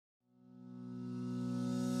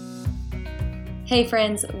Hey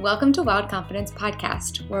friends, welcome to Wild Confidence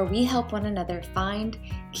Podcast, where we help one another find,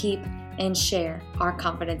 keep, and share our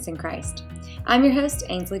confidence in Christ. I'm your host,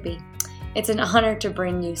 Ainsley B. It's an honor to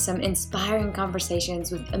bring you some inspiring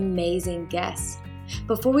conversations with amazing guests.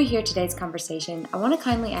 Before we hear today's conversation, I want to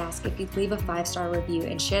kindly ask if you'd leave a 5-star review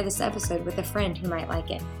and share this episode with a friend who might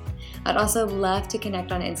like it. I'd also love to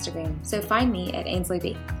connect on Instagram, so find me at Ainsley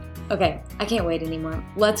B. Okay, I can't wait anymore.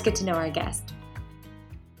 Let's get to know our guest.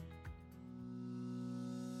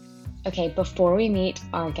 Okay, before we meet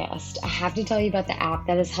our guest, I have to tell you about the app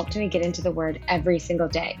that has helped me get into the Word every single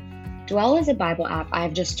day. Dwell is a Bible app I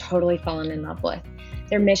have just totally fallen in love with.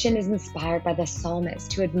 Their mission is inspired by the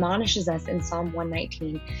psalmist who admonishes us in Psalm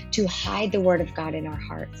 119 to hide the Word of God in our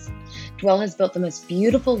hearts. Dwell has built the most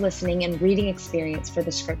beautiful listening and reading experience for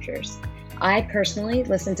the scriptures. I personally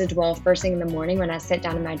listen to Dwell first thing in the morning when I sit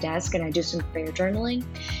down at my desk and I do some prayer journaling.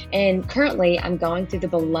 And currently, I'm going through the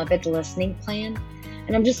Beloved Listening Plan.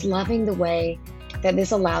 And I'm just loving the way that this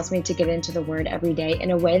allows me to get into the Word every day in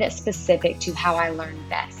a way that's specific to how I learn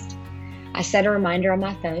best. I set a reminder on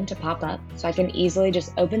my phone to pop up so I can easily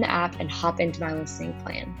just open the app and hop into my listening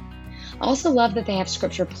plan. I also love that they have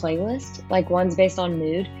scripture playlists, like ones based on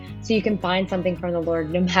mood, so you can find something from the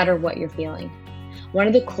Lord no matter what you're feeling. One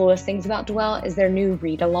of the coolest things about Dwell is their new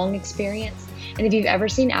read-along experience. And if you've ever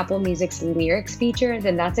seen Apple Music's lyrics feature,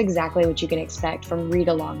 then that's exactly what you can expect from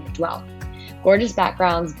read-along at Dwell. Gorgeous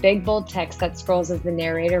backgrounds, big bold text that scrolls as the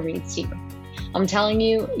narrator reads to you. I'm telling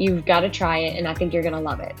you, you've got to try it, and I think you're going to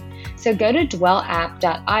love it. So go to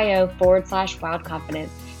dwellapp.io/wildconfidence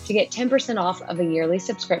to get 10% off of a yearly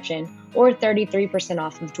subscription or 33%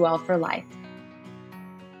 off of Dwell for life.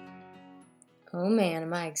 Oh man,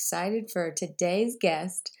 am I excited for today's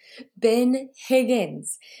guest. Ben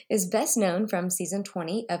Higgins is best known from season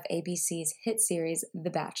 20 of ABC's hit series, The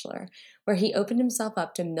Bachelor, where he opened himself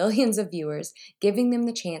up to millions of viewers, giving them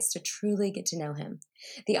the chance to truly get to know him.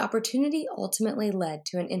 The opportunity ultimately led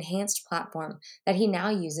to an enhanced platform that he now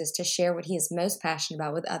uses to share what he is most passionate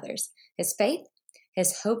about with others: his faith,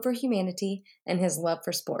 his hope for humanity, and his love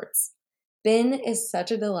for sports. Ben is such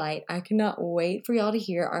a delight. I cannot wait for y'all to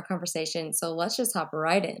hear our conversation, so let's just hop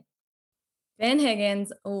right in. Ben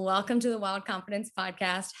Higgins, welcome to the Wild Confidence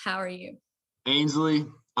Podcast. How are you? Ainsley,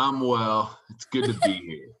 I'm well. It's good to be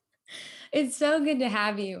here. It's so good to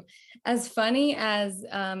have you. As funny as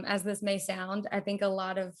this may sound, I think a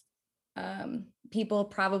lot of people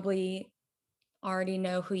probably already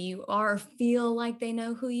know who you are, feel like they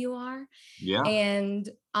know who you are. Yeah. And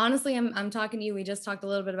honestly, I'm talking to you. We just talked a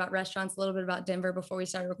little bit about restaurants, a little bit about Denver before we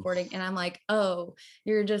started recording. And I'm like, oh,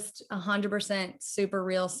 you're just 100% super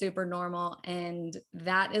real, super normal. And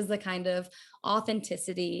that is the kind of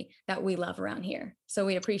authenticity that we love around here. So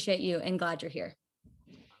we appreciate you and glad you're here.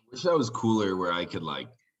 I wish I was cooler where I could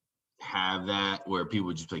have that where people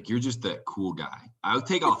would just be like, you're just that cool guy. I would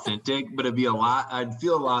take authentic, but I'd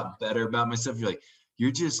feel a lot better about myself. You're like, you're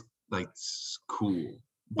just cool,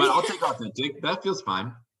 but I'll take authentic. That feels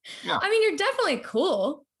fine. Yeah. I mean, you're definitely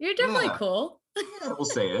cool. You're definitely cool. Yeah, we'll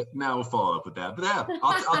say it. Now we'll follow up with that, but yeah,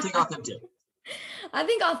 I'll take authentic. I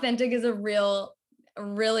think authentic is a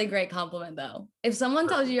really great compliment though. If someone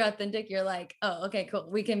tells you you're authentic, you're like, oh, okay, cool.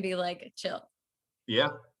 We can be chill. Yeah.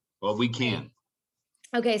 Well, we can.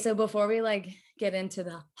 Okay, so before we get into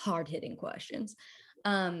the hard-hitting questions,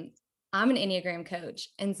 I'm an Enneagram coach,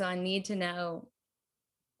 and so I need to know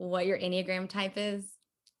what your Enneagram type is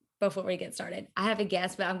before we get started. I have a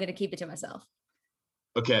guess, but I'm going to keep it to myself.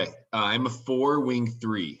 Okay, I'm a 4 wing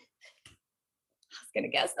 3. I was going to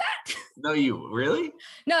guess that. No, you really?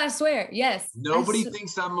 No, I swear, yes. Nobody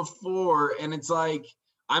thinks I'm a 4, and it's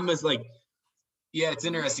I'm as yeah, it's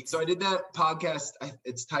interesting. So I did that podcast.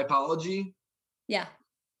 It's Typology. Yeah.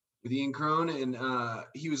 With Ian Crone, and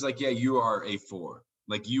he was like, yeah, you are a 4.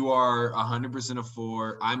 You are 100% a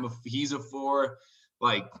 4. He's a 4.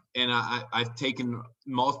 And I've taken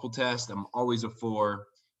multiple tests. I'm always a 4,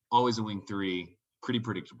 always a wing 3, pretty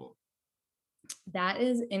predictable. That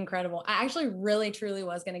is incredible. I actually really, truly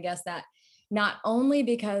was going to guess that, not only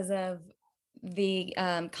because of the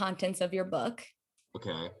contents of your book.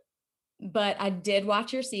 Okay. But I did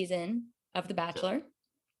watch your season of The Bachelor. Okay.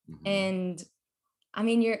 Mm-hmm. And I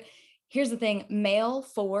mean, here's the thing, male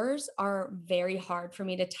 4s are very hard for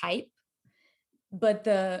me to type, but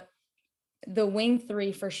the wing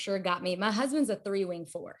 3 for sure got me. My husband's a 3 wing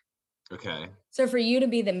 4. Okay. So for you to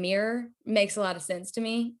be the mirror makes a lot of sense to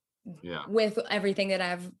me. Yeah. With everything that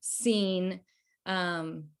I've seen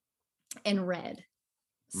and read.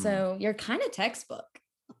 So you're kind of textbook.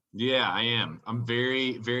 Yeah, I am. I'm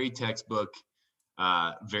very, very textbook,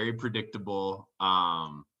 very predictable.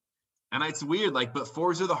 And it's weird, like, but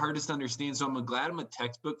fours are the hardest to understand. So I'm glad I'm a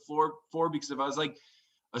textbook four because if I was like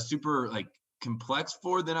a super like complex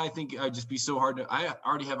four, then I think I'd just be so hard to. I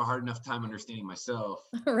already have a hard enough time understanding myself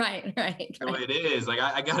Right. the way it is. Like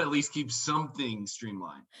I got to at least keep something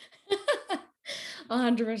streamlined.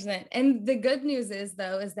 100%. And the good news is,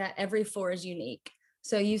 though, is that every four is unique.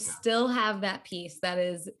 So you Yeah. still have that piece that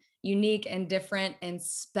is unique and different and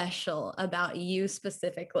special about you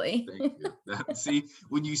specifically. Thank you. See,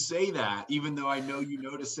 when you say that, even though I know you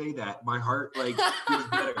know to say that, my heart like feels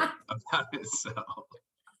better about it. So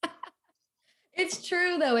It's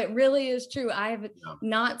true, though. It really is true. I've yeah.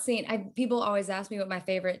 not seen, people always ask me what my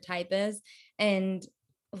favorite type is. And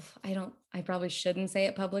I probably shouldn't say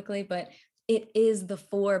it publicly, but it is the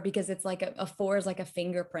four because it's like a four is like a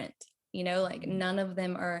fingerprint, like none of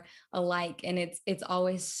them are alike. And it's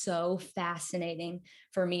always so fascinating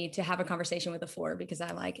for me to have a conversation with a four because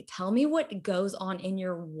I like, tell me what goes on in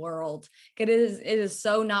your world. It is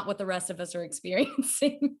so not what the rest of us are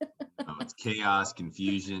experiencing. It's chaos,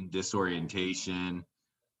 confusion, disorientation,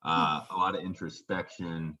 a lot of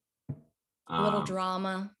introspection, A little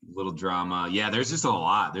drama. little drama. Yeah, there's just a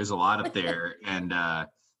lot. There's a lot up there. And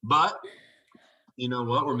but you know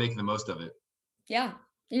what? We're making the most of it. Yeah,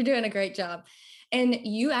 you're doing a great job. And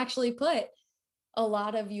you actually put a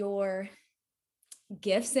lot of your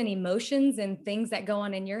gifts and emotions and things that go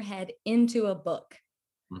on in your head into a book.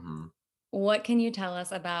 Mm-hmm. What can you tell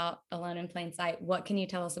us about Alone in Plain Sight? What can you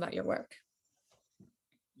tell us about your work?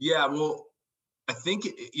 Yeah, well, I think,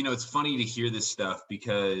 it's funny to hear this stuff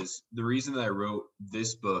because the reason that I wrote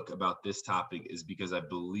this book about this topic is because I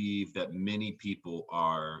believe that many people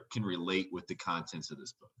can relate with the contents of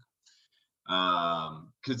this book.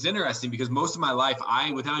 Because it's interesting because most of my life,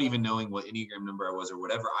 without even knowing what Enneagram number I was or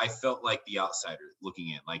whatever, I felt like the outsider looking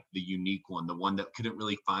in, like the unique one, the one that couldn't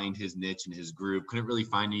really find his niche in his group, couldn't really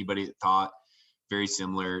find anybody that thought very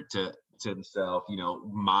similar to himself.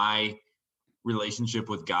 My relationship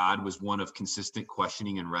with God was one of consistent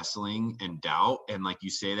questioning and wrestling and doubt. And like you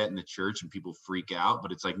say that in the church and people freak out,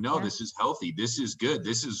 but it's like, no, This is healthy. This is good.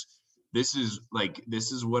 This is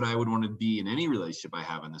what I would want to be in any relationship I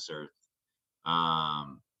have on this earth.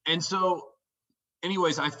 And so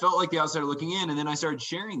anyways, I felt like the outsider looking in, and then I started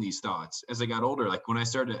sharing these thoughts as I got older, like when I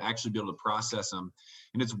started to actually be able to process them.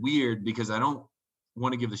 And it's weird because I don't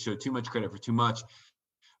want to give the show too much credit for too much,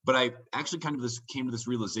 but I actually kind of came to this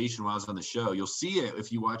realization while I was on the show. You'll see it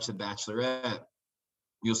if you watch The Bachelorette.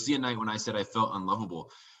 You'll see a night when I said I felt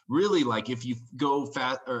unlovable. Really, like if you go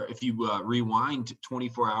fast or if you rewind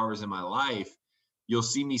 24 hours in my life, you'll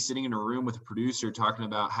see me sitting in a room with a producer talking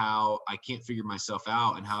about how I can't figure myself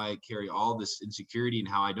out and how I carry all this insecurity and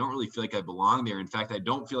how I don't really feel like I belong there. In fact, I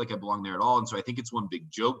don't feel like I belong there at all. And so I think it's one big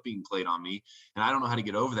joke being played on me. And I don't know how to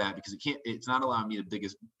get over that because it's not allowing me to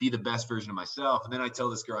be the best version of myself. And then I tell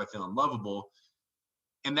this girl I feel unlovable.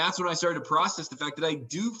 And that's when I started to process the fact that I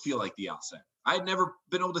do feel like the outsider. I had never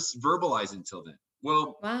been able to verbalize until then.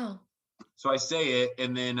 Well, wow. So I say it,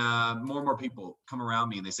 and then more and more people come around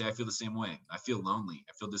me, and they say, I feel the same way. I feel lonely.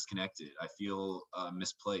 I feel disconnected. I feel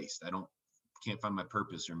misplaced. Can't find my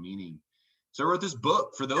purpose or meaning. So I wrote this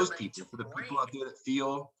book for those people, for the people out there that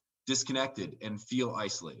feel disconnected and feel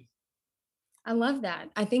isolated. I love that.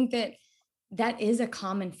 I think that is a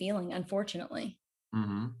common feeling, unfortunately.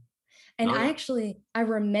 Mm-hmm. And I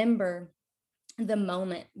remember the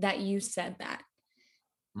moment that you said that,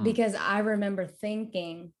 because I remember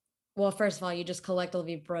thinking, well, first of all, you just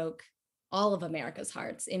collectively broke all of America's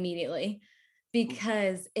hearts immediately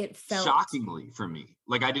because it felt shockingly for me.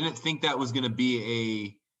 Like I didn't think that was going to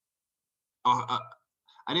be I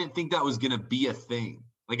didn't think that was going to be a thing.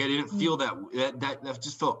 Like I didn't feel that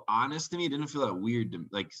just felt honest to me. It didn't feel that weird to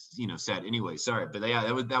like, sad anyway. Sorry. But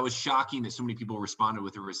yeah, that was shocking that so many people responded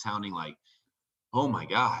with it resounding like, oh my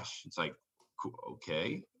gosh. It's like, cool,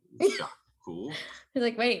 okay. Cool. You're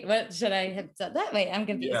like, wait, what should I have said that? Wait, I'm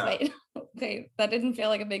confused. Yeah. Wait, okay, that didn't feel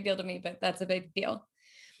like a big deal to me, but that's a big deal.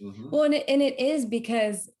 Mm-hmm. Well, and it is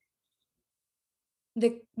because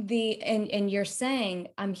and you're saying,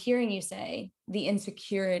 I'm hearing you say the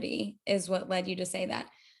insecurity is what led you to say that.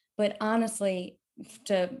 But honestly,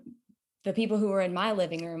 to the people who were in my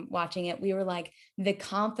living room watching it, we were like, the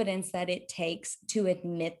confidence that it takes to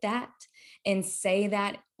admit that and say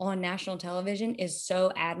that on national television is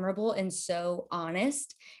so admirable and so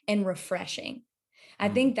honest and refreshing. I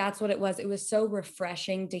think that's what it was. It was so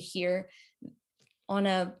refreshing to hear on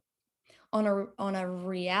a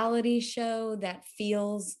reality show that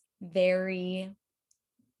feels very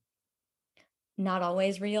not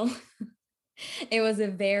always real. It was a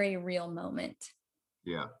very real moment.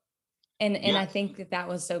 Yeah. And I think that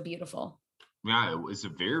was so beautiful. Yeah, it's a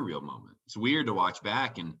very real moment. It's weird to watch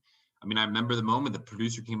back. And I mean, I remember the moment the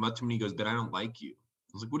producer came up to me and he goes, "Ben, I don't like you."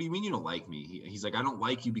 I was like, "What do you mean you don't like me?" He's like, "I don't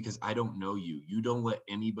like you because I don't know you. You don't let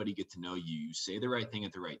anybody get to know you. You say the right thing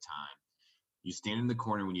at the right time. You stand in the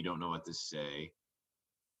corner when you don't know what to say.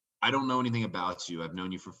 I don't know anything about you. I've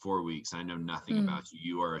known you for 4 weeks. I know nothing Mm. about you.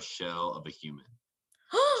 You are a shell of a human."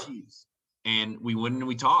 Jeez. And we went and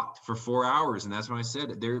we talked for 4 hours. And that's when I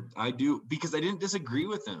said, there, I do, because I didn't disagree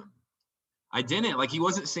with him. I didn't. Like, he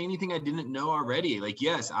wasn't saying anything I didn't know already. Like,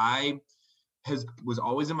 yes, I was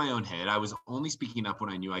always in my own head. I was only speaking up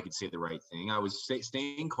when I knew I could say the right thing. I was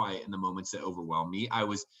staying quiet in the moments that overwhelmed me. I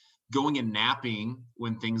was going and napping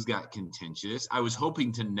when things got contentious. I was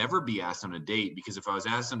hoping to never be asked on a date, because if I was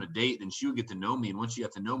asked on a date, then she would get to know me. And once she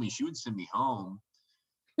got to know me, she would send me home.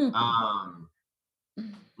 Um,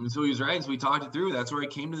 and so he was right. And so we talked it through. That's where I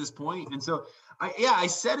came to this point. And so I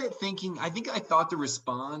said it thinking, I think I thought the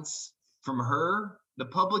response from her, the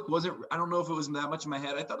public wasn't, I don't know if it was that much in my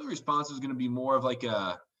head. I thought the response was going to be more of like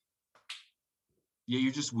a, yeah,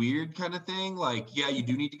 you're just weird kind of thing. Like, yeah, you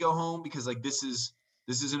do need to go home because like, this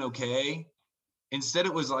isn't okay. Instead,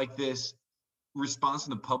 it was like this response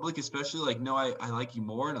from the public, especially like, "No, I like you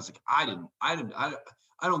more." And I was like, I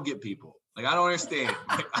don't get people. Like, I don't understand.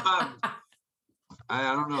 Like,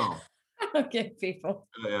 I don't know. I don't get people.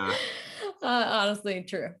 Yeah. Honestly,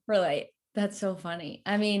 true. Relate. That's so funny.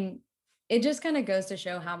 I mean, it just kind of goes to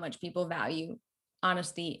show how much people value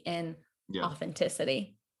honesty and Yeah.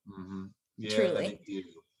 authenticity. Hmm. Yeah, they Truly. do.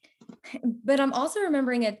 But I'm also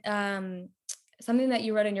remembering it something that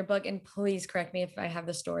you wrote in your book, and please correct me if I have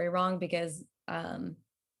the story wrong because I'm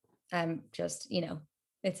just,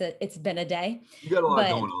 it's been a day. You got a lot But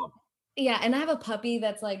going on. yeah, and I have a puppy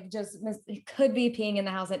that's like just could be peeing in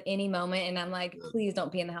the house at any moment, and I'm like, Yeah. please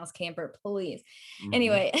don't pee in the house, camper, please. Hmm.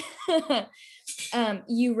 Anyway,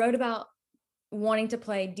 you wrote about wanting to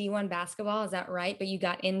play D1 basketball, is that right? But you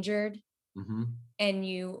got injured, Hmm. and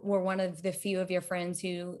you were one of the few of your friends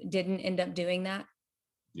who didn't end up doing that.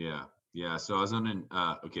 Yeah. Yeah. So I was on an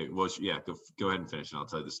okay. Well, yeah, go ahead and finish and I'll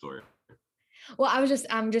tell you the story. Well,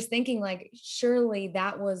 I'm just thinking like surely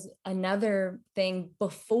that was another thing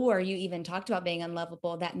before you even talked about being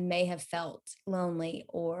unlovable that may have felt lonely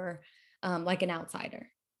or like an outsider.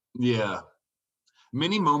 Yeah.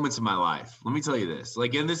 Many moments in my life. Let me tell you this.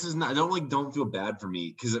 Like, and this is not, don't feel bad for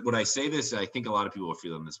me, because when I say this, I think a lot of people are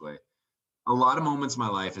feeling this way. A lot of moments in my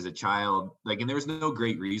life as a child, like, and there was no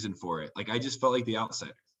great reason for it. Like, I just felt like the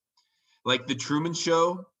outsider. Like the Truman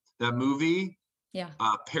Show, that movie, Yeah.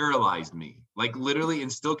 paralyzed me. Like literally,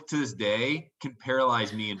 and still to this day, can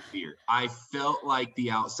paralyze me in fear. I felt like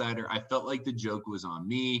the outsider. I felt like the joke was on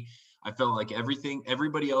me. I felt like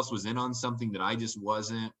everybody else was in on something that I just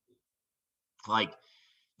wasn't. Like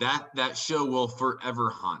that show will forever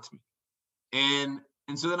haunt me. And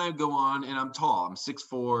so then I go on, and I'm tall. I'm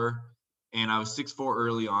 6'4", and I was 6'4"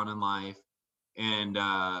 early on in life, and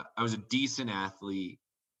I was a decent athlete,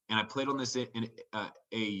 and I played on this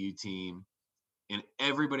AAU team, and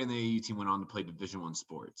everybody in the AAU team went on to play Division I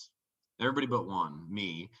sports. Everybody but one,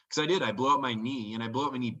 me, because I blew out my knee, and I blew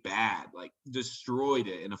out my knee bad, like destroyed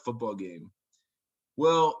it in a football game.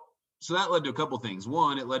 Well, so that led to a couple things.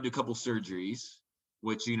 One, it led to a couple surgeries,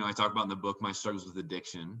 which I talk about in the book, my struggles with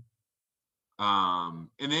addiction. And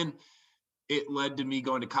then it led to me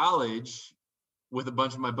going to college with a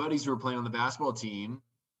bunch of my buddies who were playing on the basketball team,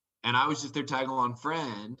 and I was just their tag along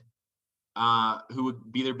friend, who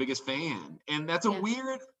would be their biggest fan. And that's a Yeah.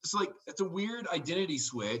 weird, it's like, it's a weird identity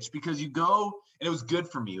switch, because you go, and it was good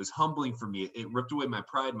for me. It was humbling for me. It ripped away my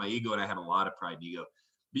pride, my ego, and I had a lot of pride and ego.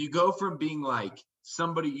 But you go from being like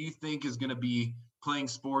somebody you think is going to be playing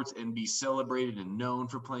sports and be celebrated and known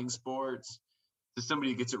for playing sports, to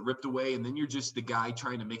somebody who gets it ripped away, and then you're just the guy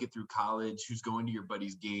trying to make it through college who's going to your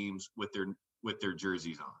buddies' games with their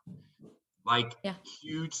jerseys on. Like, Yeah.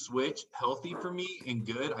 huge switch, healthy for me and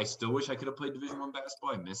good. I still wish I could have played Division I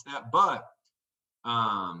basketball. I missed that, but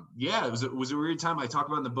yeah, it was a weird time. I talk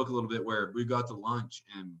about in the book a little bit, where we got to lunch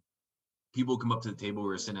and people would come up to the table we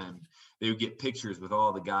were sitting at, and they would get pictures with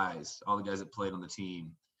all the guys that played on the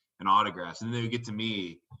team, and autographs, and then they would get to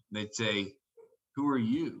me and they'd say, "Who are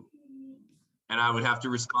you?" And I would have to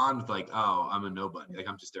respond with like, "Oh, I'm a nobody. Like,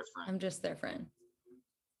 I'm just their friend." I'm just their friend.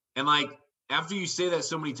 And like, after you say that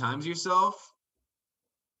so many times yourself,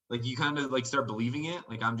 like, you kind of like start believing it.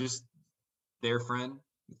 Like, I'm just their friend.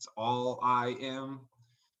 It's all I am.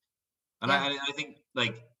 And Yeah. I think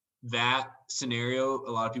like that scenario,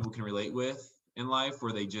 a lot of people can relate with in life,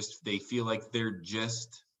 where they feel like they're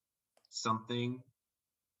just something,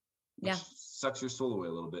 which Yeah. sucks your soul away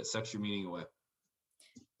a little bit, sucks your meaning away.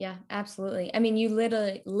 Yeah, absolutely. I mean, you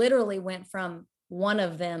literally went from one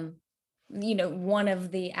of them, one of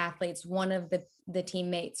the athletes, one of the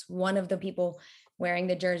teammates, one of the people wearing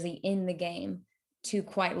the jersey in the game, to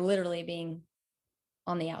quite literally being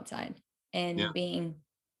on the outside Yeah. and being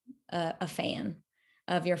a fan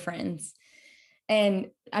of your friends. And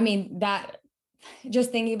I mean, that,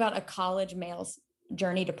 just thinking about a college male's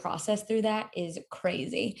journey to process through that is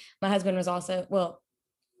crazy. My husband was also, well,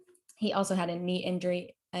 he also had a knee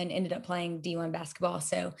injury and ended up playing D1 basketball.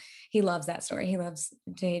 So he loves that story. He loves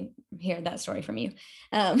to hear that story from you.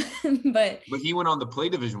 But he went on to play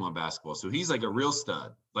Division I basketball. So he's like a real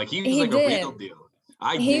stud. Like he was he like did. a real deal.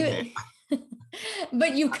 I did.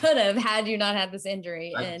 But you could have, had you not had this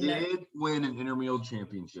injury. I did win an intramural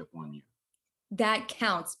championship one year. That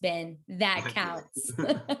counts, Ben. That counts.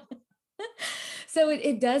 So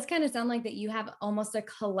it does kind of sound like that you have almost a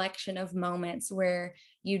collection of moments where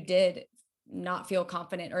you did not feel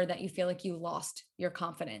confident, or that you feel like you lost your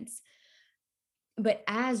confidence. But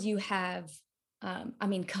as you have,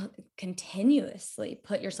 continuously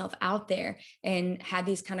put yourself out there and had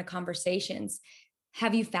these kind of conversations,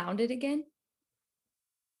 have you found it again?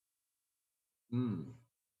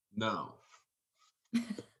 No.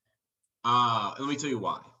 Let me tell you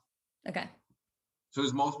why. Okay. So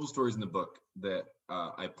there's multiple stories in the book that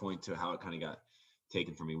I point to how it kind of got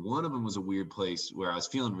taken from me. One of them was a weird place where I was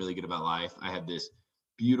feeling really good about life. I had this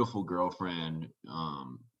beautiful girlfriend,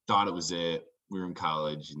 thought it was it. We were in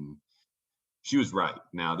college and she was right.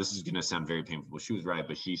 Now, this is going to sound very painful. She was right,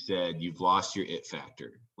 but she said, you've lost your it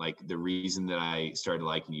factor. Like the reason that I started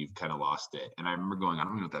liking you, you've kind of lost it. And I remember going, I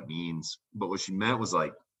don't know what that means. But what she meant was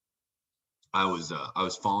like, I was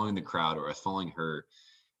following the crowd, or I was following her,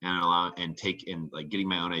 and getting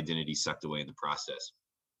my own identity sucked away in the process.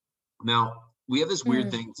 Now, we have this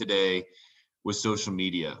weird thing today with social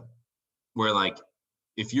media where like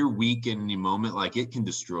if you're weak in any moment, like it can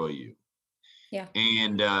destroy you. Yeah.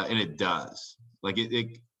 And it does. Like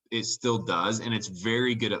it still does, and it's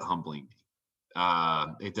very good at humbling me.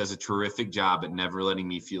 It does a terrific job at never letting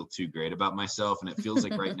me feel too great about myself. And it feels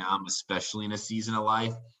like right now I'm especially in a season of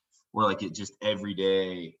life where like it just every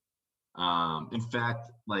day. In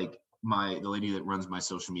fact, like the lady that runs my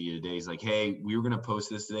social media today is like, hey, we were gonna post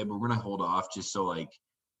this today, but we're gonna hold off just so like,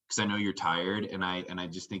 because I know you're tired, and I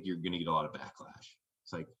just think you're gonna get a lot of backlash.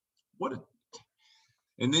 It's like,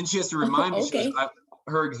 and then she has to remind me. Okay.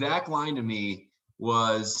 Her exact line to me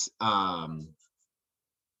was, I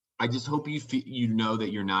just hope you know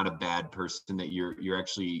that you're not a bad person, that you're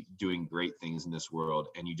actually doing great things in this world,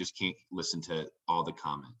 and you just can't listen to all the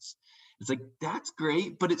comments. It's like, that's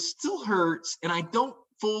great, but it still hurts. And I don't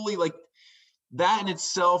fully like that in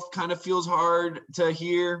itself kind of feels hard to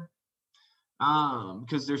hear.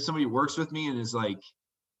 Because there's somebody who works with me and is like,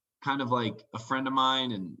 kind of like a friend of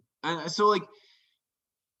mine. And so like,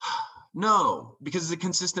 no, because it's a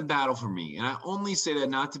consistent battle for me. And I only say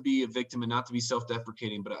that not to be a victim and not to be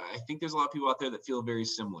self-deprecating, but I think there's a lot of people out there that feel very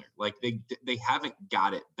similar. Like they haven't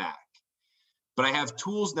got it back, but I have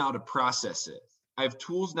tools now to process it. I have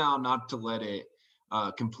tools now not to let it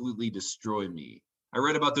completely destroy me. I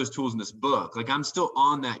read about those tools in this book. Like I'm still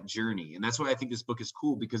on that journey. And that's why I think this book is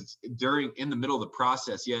cool, because in the middle of the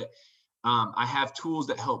process, yet I have tools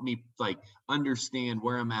that help me like understand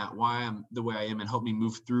where I'm at, why I'm the way I am, and help me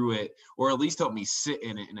move through it, or at least help me sit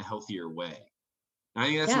in it in a healthier way. And I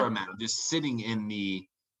think that's where I'm at. I'm just sitting in the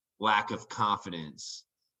lack of confidence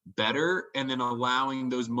better, and then allowing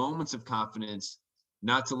those moments of confidence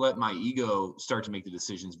not to let my ego start to make the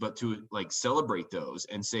decisions, but to like celebrate those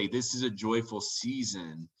and say, this is a joyful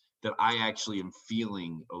season that I actually am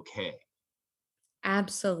feeling okay.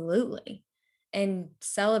 Absolutely. And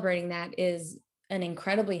celebrating that is an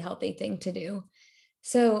incredibly healthy thing to do.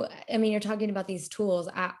 So, I mean, you're talking about these tools.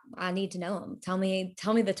 I need to know them. Tell me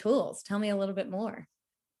the tools. Tell me a little bit more.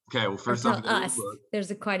 Okay. Well, first off,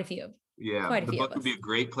 there's quite a few. Yeah, the book would be a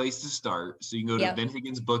great place to start. So you can go to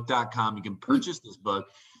benhigginsbook.com. You can purchase this book.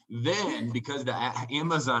 Then, because the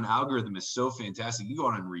Amazon algorithm is so fantastic, you go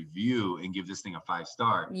on and review and give this thing a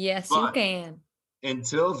 5-star. Yes, you can.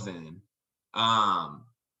 Until then,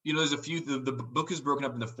 there's a few. The book is broken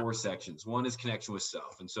up into 4 sections. One is connection with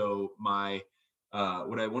self, and so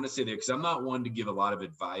what I want to say there, because I'm not one to give a lot of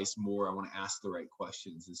advice. More, I want to ask the right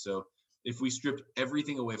questions. And so, if we stripped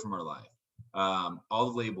everything away from our life,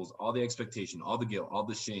 all the labels, all the expectation, all the guilt, all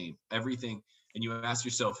the shame, everything, and you ask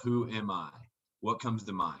yourself, who am I? What comes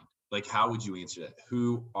to mind? Like, how would you answer that?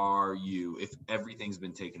 Who are you if everything's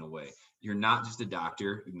been taken away? You're not just a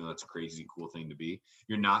doctor, even though that's a crazy cool thing to be.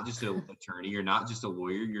 You're not just an attorney. You're not just a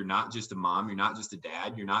lawyer. You're not just a mom. You're not just a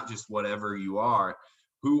dad. You're not just whatever you are.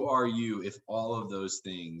 who are you if all of those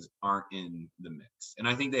things aren't in the mix? And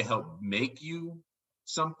I think they help make you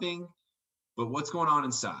something, but what's going on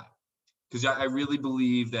inside? Because I really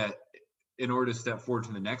believe that in order to step forward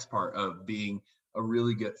to the next part of being a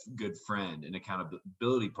really good friend and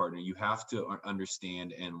accountability partner, you have to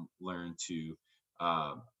understand and learn to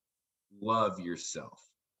love yourself.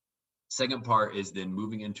 Second part is then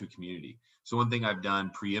moving into a community. So one thing I've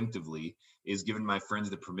done preemptively is given my friends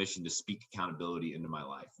the permission to speak accountability into my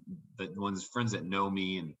life. The ones friends that know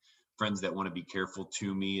me and friends that want to be careful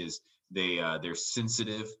to me is they're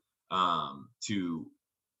sensitive to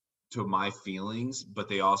my feelings, but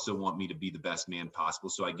they also want me to be the best man possible.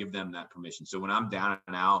 So I give them that permission. So when I'm down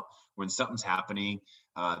and out, when something's happening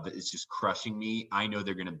that is just crushing me, I know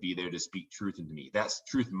they're going to be there to speak truth into me. That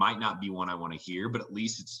truth might not be one I want to hear, but at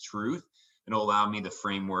least it's truth. And it'll allow me the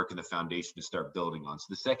framework and the foundation to start building on. So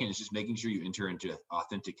the second is just making sure you enter into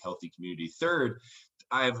authentic, healthy community. Third,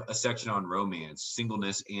 I have a section on romance,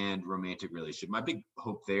 singleness, and romantic relationship. My big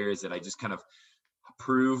hope there is that I just kind of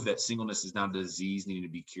prove that singleness is not a disease needing to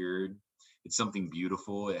be cured. It's something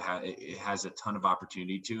beautiful. It has a ton of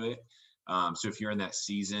opportunity to it. So if you're in that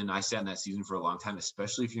season, I sat in that season for a long time,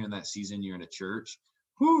 especially if you're in that season, you're in a church,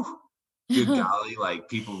 whew, good golly, like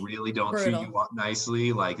people really don't treat you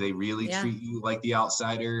nicely. Like they really treat you like the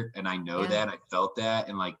outsider. And I know that, I felt that.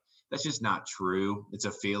 And like, that's just not true. It's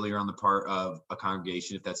a failure on the part of a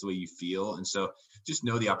congregation if that's the way you feel. And so just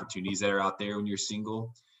know the opportunities that are out there when you're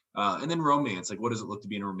single. And then romance, like what does it look to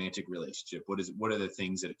be in a romantic relationship? What are the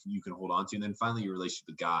things that you can hold on to? And then finally your relationship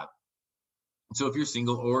with God. So if you're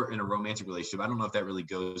single or in a romantic relationship, I don't know if that really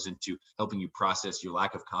goes into helping you process your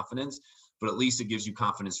lack of confidence, but at least it gives you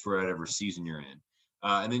confidence for whatever season you're in.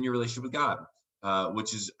 And then your relationship with God,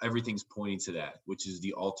 which is everything's pointing to that, which is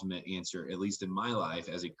the ultimate answer, at least in my life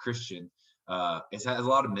as a Christian. It has a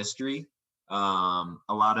lot of mystery, a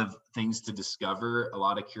lot of things to discover, a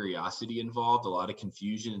lot of curiosity involved, a lot of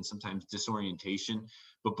confusion and sometimes disorientation,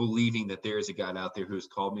 but believing that there is a God out there who has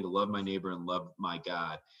called me to love my neighbor and love my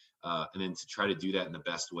God. And then to try to do that in the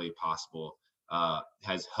best way possible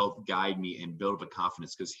has helped guide me and build up a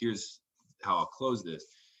confidence. Because here's how I'll close this,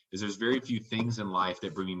 is there's very few things in life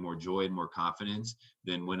that bring me more joy and more confidence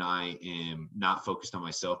than when I am not focused on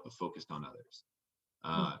myself, but focused on others.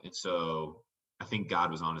 And so I think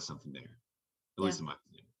God was onto something there, at least in my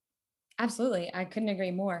opinion. Absolutely. I couldn't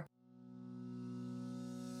agree more.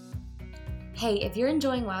 Hey, if you're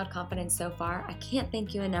enjoying Wild Confidence so far, I can't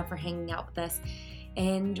thank you enough for hanging out with us.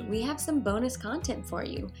 And we have some bonus content for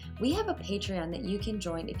you. We have a Patreon that you can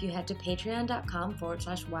join if you head to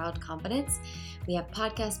patreon.com/wildconfidence. We have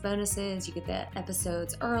podcast bonuses. You get the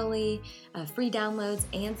episodes early, free downloads,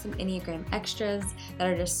 and some Enneagram extras that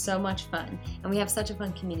are just so much fun. And we have such a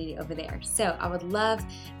fun community over there. So I would love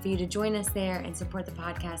for you to join us there and support the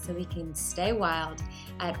podcast so we can stay wild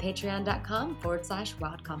at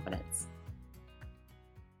patreon.com/wildconfidence.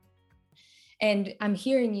 And I'm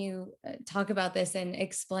hearing you talk about this and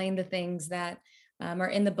explain the things that are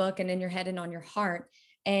in the book and in your head and on your heart.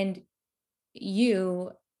 And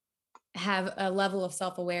you have a level of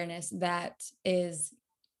self-awareness that is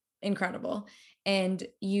incredible. And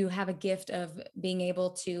you have a gift of being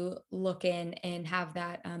able to look in and have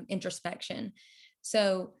that introspection.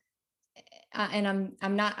 So, and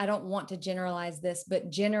I don't want to generalize this,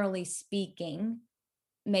 but generally speaking,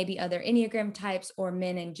 maybe other Enneagram types or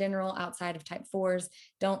men in general outside of type 4s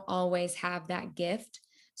don't always have that gift.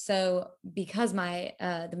 So because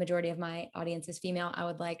the majority of my audience is female, I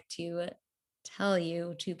would like to tell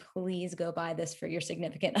you to please go buy this for your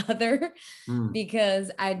significant other,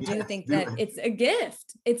 because I do think that it's a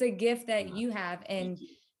gift. It's a gift that you have. And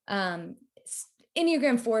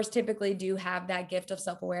Enneagram 4s typically do have that gift of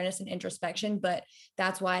self-awareness and introspection, but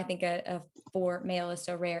that's why I think a 4 male is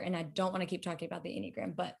so rare. And I don't want to keep talking about the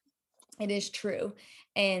Enneagram, but it is true.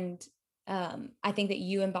 And I think that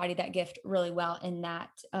you embody that gift really well. And that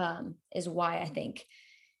is why I think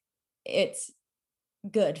it's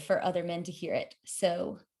good for other men to hear it.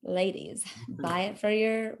 So ladies, buy it for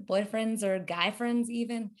your boyfriends or guy friends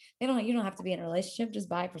even. You don't have to be in a relationship, just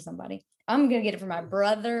buy it for somebody. I'm going to get it for my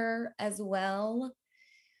brother as well.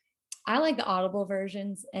 I like the Audible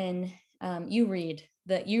versions, and you read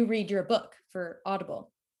your book for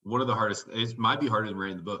Audible. One of the hardest, it might be harder than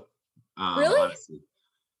writing the book. Really? Honestly.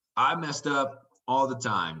 I messed up all the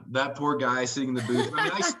time. That poor guy sitting in the booth. I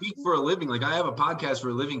mean, I speak for a living. Like I have a podcast for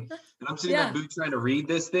a living, and I'm sitting in that booth trying to read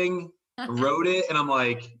this thing, wrote it, and I'm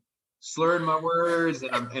like slurring my words,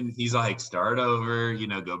 and he's like, start over,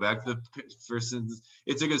 go back to the first sentence.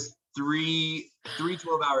 It took us three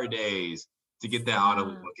 12-hour days to get that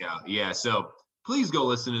Audible book out. Yeah. So please go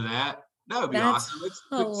listen to that. That would be That's awesome. Let's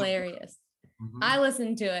put some. hilarious. Mhm. I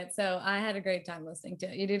listened to it, so I had a great time listening to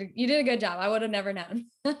it. You did a good job. I would have never known.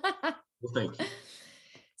 Well, thank you.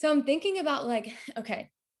 So I'm thinking about like, okay,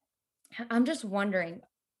 I'm just wondering.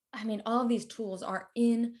 I mean, all of these tools are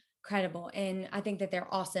incredible, and I think that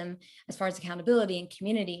they're awesome as far as accountability and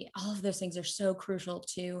community. All of those things are so crucial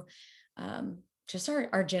to just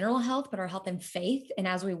our general health, but our health and faith. And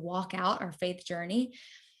as we walk out our faith journey,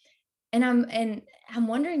 and I'm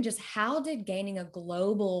wondering just how did gaining a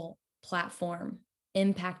global platform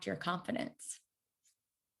impact your confidence?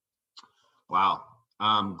 Wow.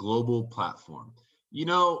 Global platform. You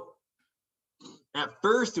know, at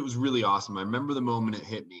first it was really awesome. I remember the moment it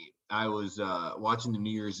hit me. I was watching the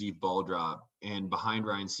New Year's Eve ball drop, and behind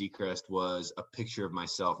Ryan Seacrest was a picture of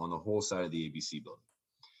myself on the whole side of the ABC building.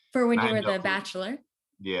 For when And I you had were no the clue. bachelor,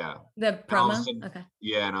 Yeah. the And all of a promo? sudden, Okay.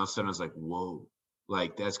 yeah, and all of a sudden I was like, whoa,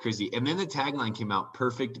 like that's crazy. And then the tagline came out,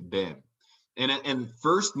 Perfect Ben. And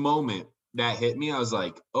first moment that hit me, I was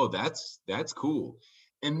like, oh, that's cool.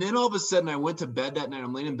 And then all of a sudden I went to bed that night.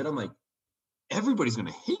 I'm laying in bed, I'm like, everybody's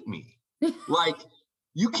gonna hate me. Like,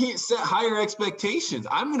 you can't set higher expectations.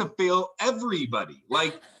 I'm gonna fail everybody.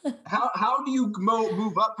 Like, how do you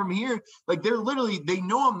move up from here? Like, they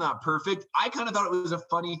know I'm not perfect. I kind of thought it was a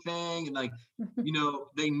funny thing, and like,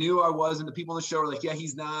 they knew I was, and the people on the show were like, yeah,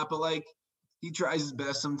 he's not, but like, he tries his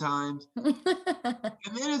best sometimes. And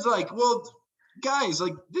then it's like, well, guys,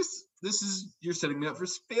 like this is, you're setting me up for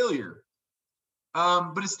failure.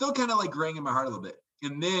 But it's still kind of like rang in my heart a little bit.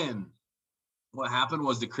 And then what happened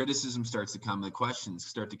was the criticism starts to come, the questions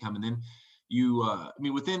start to come, and then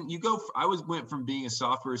went from being a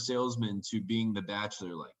software salesman to being the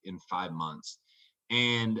Bachelor like in 5 months.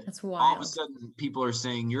 And That's all of a wild. sudden people are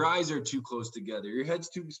saying your eyes are too close together, your head's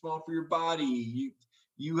too small for your body,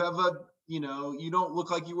 you have you don't look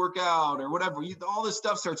like you work out or whatever. All this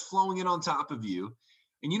stuff starts flowing in on top of you,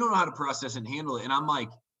 and you don't know how to process and handle it. And I'm like,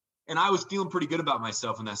 and I was feeling pretty good about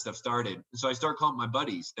myself when that stuff started. And so I started calling my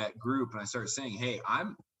buddies, that group, and I started saying, hey, I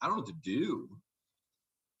don't know what to do.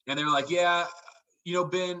 And they were like, yeah,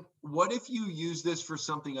 Ben, what if you use this for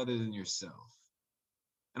something other than yourself?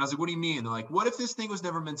 And I was like, what do you mean? They're like, what if this thing was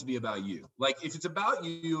never meant to be about you? Like, if it's about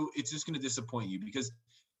you, it's just going to disappoint you because,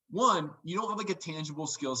 one, you don't have like a tangible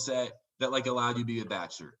skill set that like allowed you to be a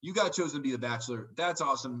Bachelor. You got chosen to be the Bachelor. That's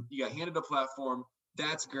awesome. You got handed a platform.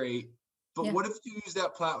 That's great. But Yeah. what if you use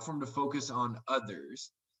that platform to focus on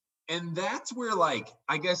others? And that's where, like,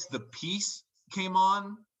 I guess the peace came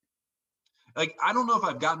on. Like, I don't know if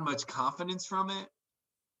I've gotten much confidence from it,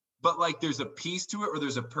 but like there's a piece to it or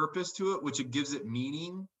there's a purpose to it, which it gives it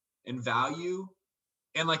meaning and value.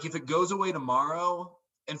 And like, if it goes away tomorrow,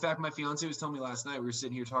 in fact, my fiance was telling me last night, we were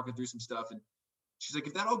sitting here talking through some stuff, and she's like,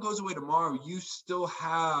 if that all goes away tomorrow, you still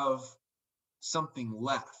have something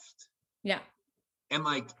left. Yeah. And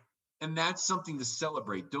like, and that's something to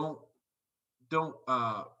celebrate. Don't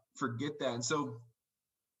forget that. And so,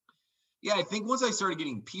 yeah, I think once I started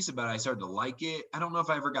getting peace about it, I started to like it. I don't know if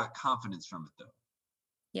I ever got confidence from it though.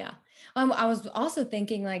 Yeah. I was also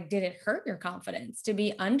thinking, like, did it hurt your confidence to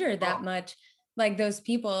be under that much? Like those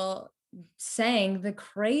people saying the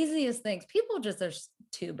craziest things. People just are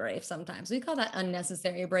too brave sometimes. We call that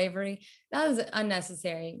unnecessary bravery. That was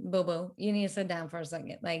unnecessary. Boo boo. You need to sit down for a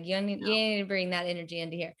second. Like you need to bring that energy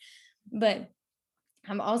into here. But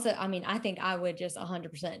I think I would just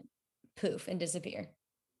 100% poof and disappear.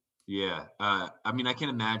 Yeah. I mean, I can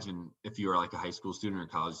imagine if you were like a high school student or a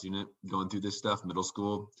college student going through this stuff, middle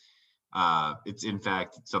school. It's in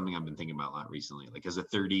fact something I've been thinking about a lot recently. Like as a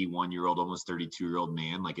 31-year-old, almost 32-year-old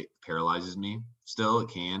man, like it paralyzes me still, it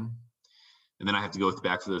can. And then I have to go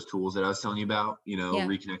back to those tools that I was telling you about,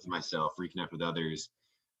 reconnect with myself, reconnect with others,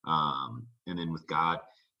 and then with God.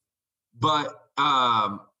 But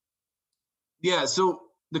yeah, so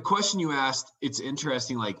the question you asked, it's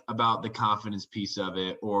interesting, like about the confidence piece of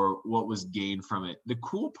it or what was gained from it. The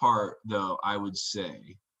cool part, though, I would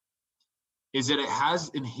say, is that it has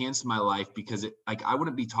enhanced my life because I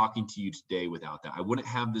wouldn't be talking to you today without that. I wouldn't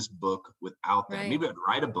have this book without that. Right. Maybe I'd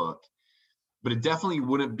write a book, but it definitely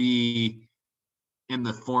wouldn't be in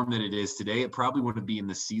the form that it is today. It probably wouldn't be in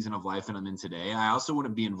the season of life that I'm in today. I also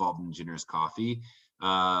wouldn't be involved in Generous Coffee.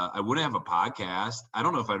 I wouldn't have a podcast. I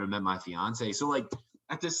don't know if I'd have met my fiance. So like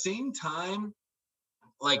at the same time,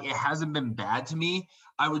 like it hasn't been bad to me.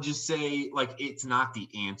 I would just say like, it's not the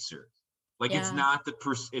answer. Like it's not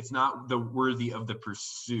the worthy of the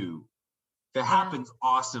pursuit. That happens,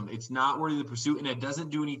 awesome. It's not worthy of the pursuit, and it doesn't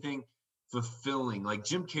do anything fulfilling. Like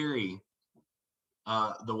Jim Carrey,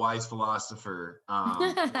 the wise philosopher,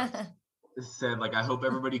 said, like, I hope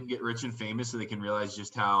everybody can get rich and famous so they can realize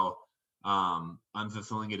just how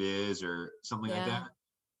unfulfilling it is, or something like Yeah. that.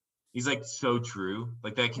 He's like so true.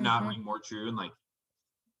 Like that cannot Mhm. ring more true. And like,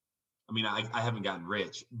 I mean, I haven't gotten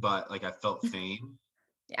rich, but like I felt fame.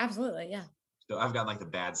 Absolutely. Yeah. So I've got like the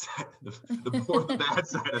bad side, the bad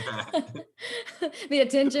side of that. The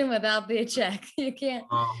attention without the check. You can't.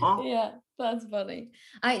 Uh-huh. Yeah, that's funny.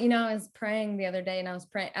 I was praying the other day, and I was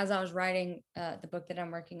praying as I was writing the book that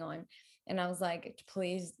I'm working on. And I was like,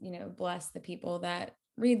 please, bless the people that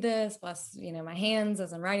read this, bless, my hands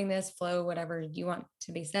as I'm writing this, flow, whatever you want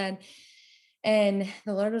to be said. And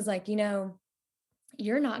the Lord was like,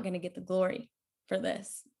 you're not going to get the glory for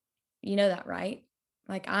this. You know that, right?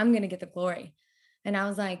 Like, I'm going to get the glory. And I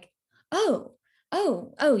was like, oh,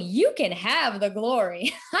 you can have the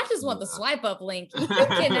glory. I just want the swipe up link. You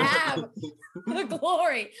can have the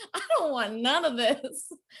glory. I don't want none of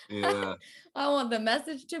this. Yeah. I want the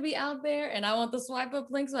message to be out there, and I want the swipe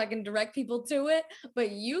up link so I can direct people to it.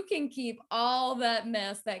 But you can keep all that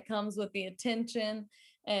mess that comes with the attention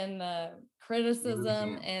and the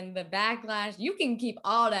criticism and the backlash. You can keep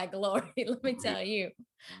all that glory. Let me tell you.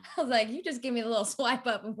 I was like, you just give me the little swipe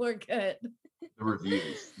up and we're good. The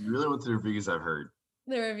reviews. You really want the reviews I've heard.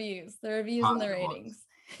 The reviews Positive and the ratings.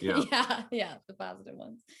 Ones. Yeah, the positive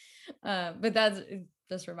ones. But that's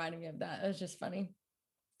just reminded me of that. It was just funny.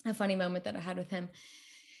 A funny moment that I had with him.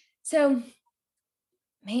 So,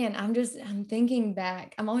 man, I'm thinking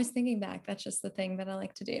back. I'm always thinking back. That's just the thing that I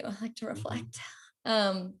like to do. I like to reflect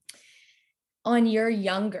on your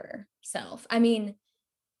younger self. I mean,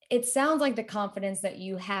 it sounds like the confidence that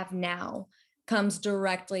you have now comes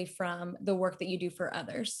directly from the work that you do for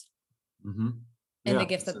others. Mm-hmm. And the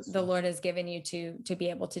gifts that the Lord has given you to be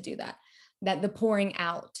able to do that. That the pouring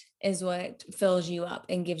out is what fills you up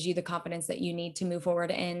and gives you the confidence that you need to move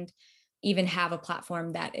forward and even have a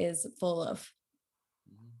platform that is full of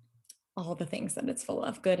all the things that it's full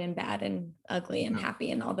of, good and bad and ugly and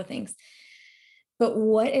happy and all the things. But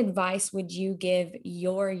what advice would you give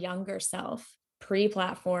your younger self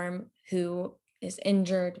pre-platform who is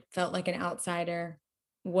injured, felt like an outsider?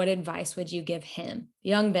 What advice would you give him,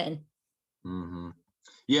 young Ben? Mm-hmm.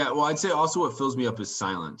 Yeah, well, I'd say also what fills me up is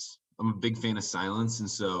silence. I'm a big fan of silence, and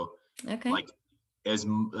so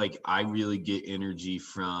like I really get energy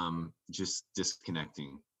from just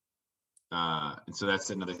disconnecting. And so that's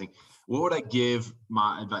another thing. What would I give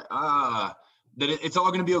my advice? That it's all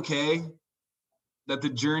going to be okay. That the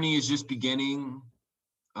journey is just beginning.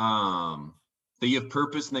 That you have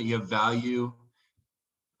purpose and that you have value.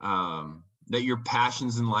 That your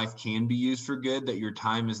passions in life can be used for good, that your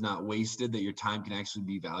time is not wasted, that your time can actually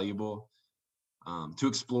be valuable. To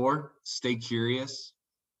explore, stay curious,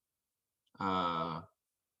 to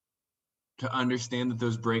understand that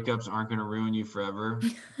those breakups aren't going to ruin you forever.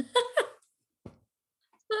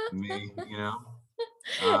 Yeah.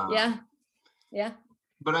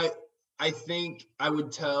 But I think I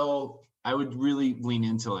would really lean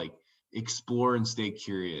into like explore and stay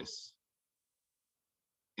curious.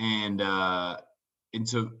 And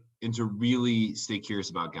to really stay curious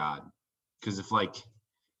about God, because if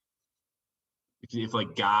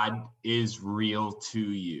God is real to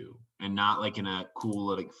you and not like in a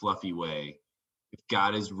cool like fluffy way, if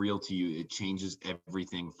God is real to you, it changes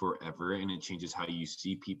everything forever, and it changes how you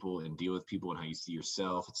see people and deal with people and how you see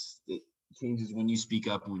yourself. It changes when you speak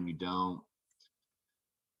up and when you don't.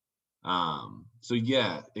 So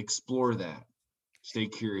yeah, explore that. Stay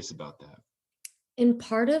curious about that. And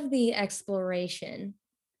part of the exploration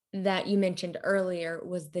that you mentioned earlier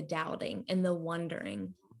was the doubting and the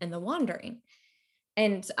wondering and the wandering.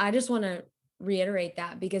 And I just want to reiterate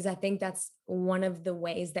that because I think that's one of the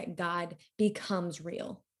ways that God becomes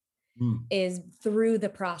real is through the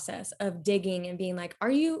process of digging and being like,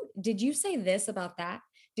 did you say this about that?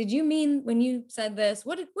 Did you mean when you said this,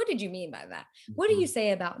 what did you mean by that? What do you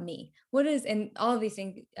say about me? And all of these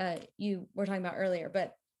things you were talking about earlier,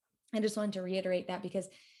 but I just wanted to reiterate that because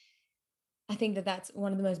I think that that's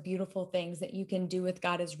one of the most beautiful things that you can do with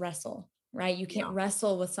God is wrestle, right? You can't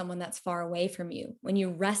wrestle with someone that's far away from you. When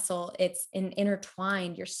you wrestle, it's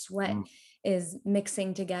intertwined. Your sweat is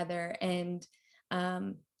mixing together. And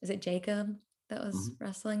is it Jacob that was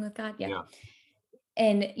wrestling with God? Yeah.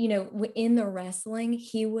 And, in the wrestling,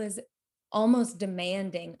 he was almost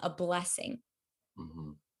demanding a blessing.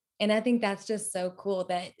 And I think that's just so cool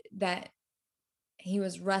that he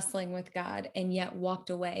was wrestling with God and yet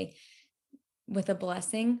walked away with a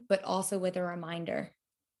blessing, but also with a reminder.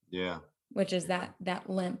 Yeah. Which is that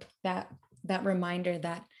limp, that reminder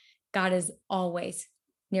that God is always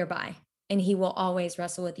nearby and he will always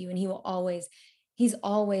wrestle with you and he's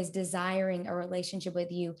always desiring a relationship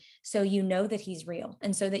with you. So you know that he's real.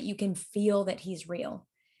 And so that you can feel that he's real.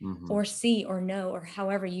 or see or know, or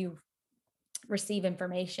however you receive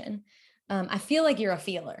information. I feel like you're a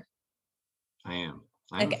feeler. I am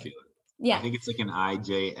a feeler. Yeah. I think it's like an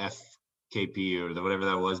IJFKP or whatever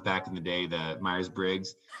that was back in the day, the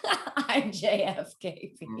Myers-Briggs.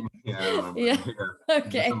 IJFKP. Yeah, I don't remember. Yeah.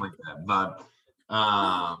 Okay. Something like that. But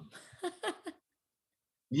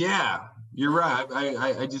yeah, you're right.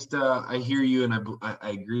 I just I hear you, and I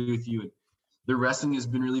agree with you. The wrestling has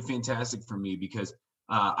been really fantastic for me because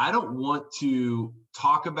I don't want to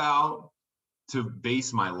talk about, to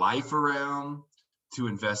base my life around, to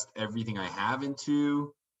invest everything I have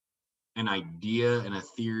into an idea and a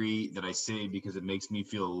theory that I say because it makes me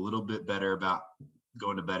feel a little bit better about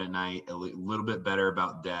going to bed at night, a little bit better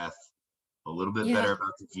about death, a little bit better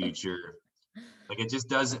about the future. Like it just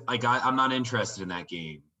doesn't, like I'm not interested in that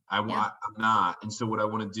game. I'm not. And so what I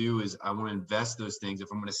want to do is I want to invest those things. If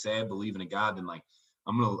I'm going to say I believe in a God, then like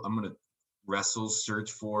I'm going to wrestle,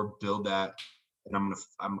 search for, build that. And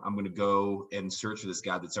I'm going to go and search for this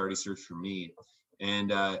God that's already searched for me.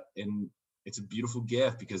 And it's a beautiful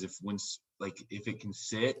gift because if it can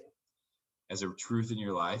sit as a truth in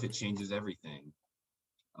your life, it changes everything.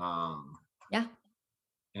 Yeah.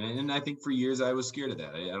 And I think for years I was scared of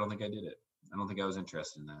that. I don't think I did it. I don't think I was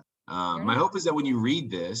interested in that. My hope is that when you read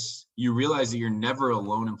this, you realize that you're never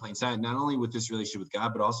alone in plain sight, not only with this relationship with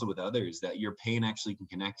God, but also with others, that your pain actually can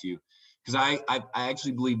connect you. Because I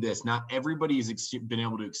actually believe this, not everybody has been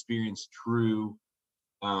able to experience true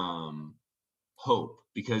hope,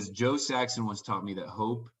 because Joe Saxon once taught me that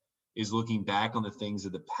hope is looking back on the things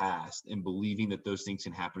of the past and believing that those things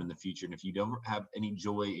can happen in the future. And if you don't have any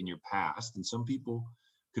joy in your past, and some people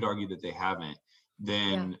could argue that they haven't,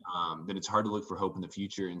 then it's hard to look for hope in the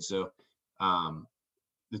future. And so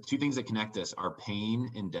the two things that connect us are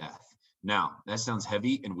pain and death. Now, that sounds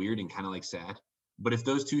heavy and weird and kind of like sad, but if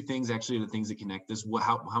those two things actually are the things that connect us,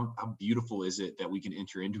 how beautiful is it that we can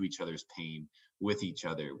enter into each other's pain with each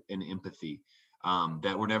other in empathy,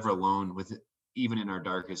 that we're never alone with it, even in our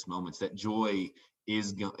darkest moments, that joy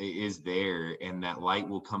is there and that light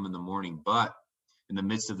will come in the morning. But in the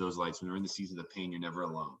midst of those lights, when we're in the season of pain, you're never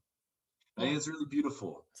alone. I think it's really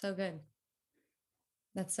beautiful. So good.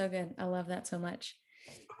 That's so good. I love that so much.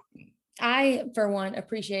 I, for one,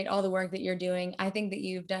 appreciate all the work that you're doing. I think that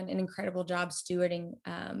you've done an incredible job stewarding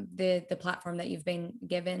the platform that you've been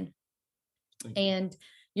given. And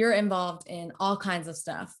you're involved in all kinds of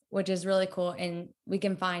stuff, which is really cool. And we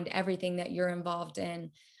can find everything that you're involved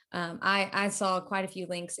in. I saw quite a few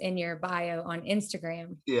links in your bio on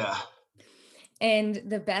Instagram. Yeah. And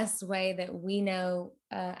the best way that we know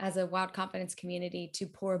as a Wild Confidence community to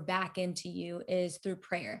pour back into you is through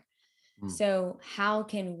prayer. So how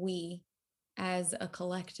can we, as a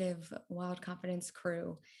collective Wild Confidence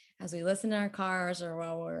crew, as we listen to our cars or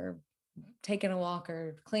while we're taking a walk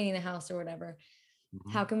or cleaning the house or whatever,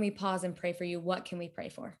 how can we pause and pray for you? What can we pray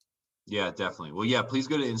for? Yeah, definitely. Well, yeah, please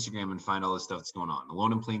go to Instagram and find all the stuff that's going on.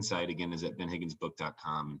 Alone in Plain Sight, again, is at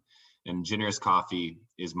benhigginsbook.com. And Generous Coffee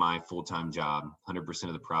is my full-time job. 100%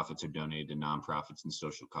 of the profits are donated to nonprofits and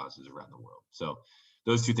social causes around the world. So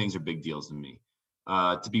those two things are big deals to me.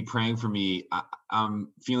 To be praying for me, I'm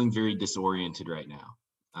feeling very disoriented right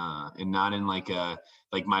now, and not in like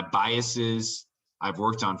my biases I've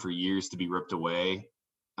worked on for years to be ripped away.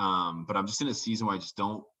 But I'm just in a season where I just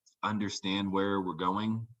don't understand where we're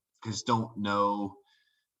going, because don't know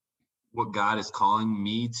what God is calling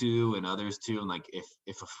me to and others to. And like,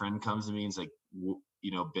 if a friend comes to me and is like,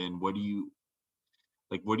 Ben, what do you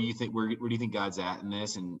think, where do you think God's at in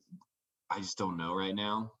this? And I just don't know right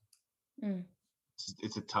now.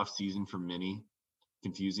 It's a tough season for many,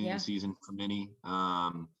 confusing season for many.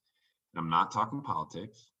 And I'm not talking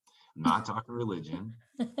politics. I'm not talking religion.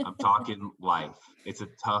 I'm talking life. It's a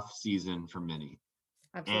tough season for many.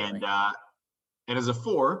 Absolutely. And as a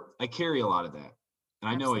 4, I carry a lot of that. And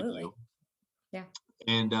I know I do. Yeah.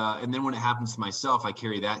 And then when it happens to myself, I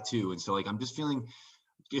carry that too. And so like, I'm just feeling,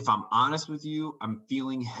 if I'm honest with you, I'm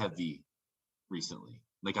feeling heavy recently.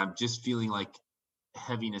 Like I'm just feeling like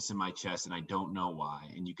heaviness in my chest, and I don't know why.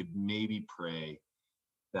 And you could maybe pray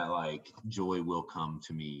that like joy will come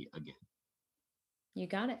to me again. You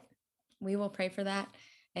got it. We will pray for that.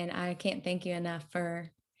 And I can't thank you enough for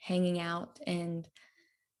hanging out and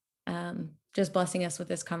just blessing us with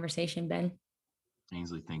this conversation, Ben.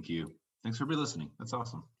 Ainsley, thank you. Thanks for listening. That's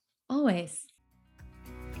awesome. Always.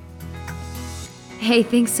 Hey,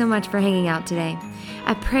 thanks so much for hanging out today.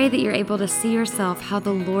 I pray that you're able to see yourself how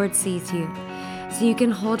the Lord sees you, so you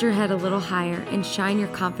can hold your head a little higher and shine your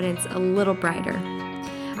confidence a little brighter.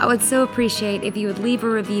 I would so appreciate if you would leave a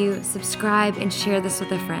review, subscribe, and share this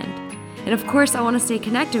with a friend. And of course, I want to stay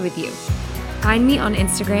connected with you. Find me on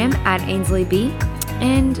Instagram at AinsleyB,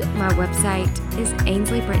 and my website is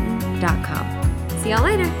AinsleyBritton.com. See y'all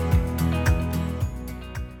later.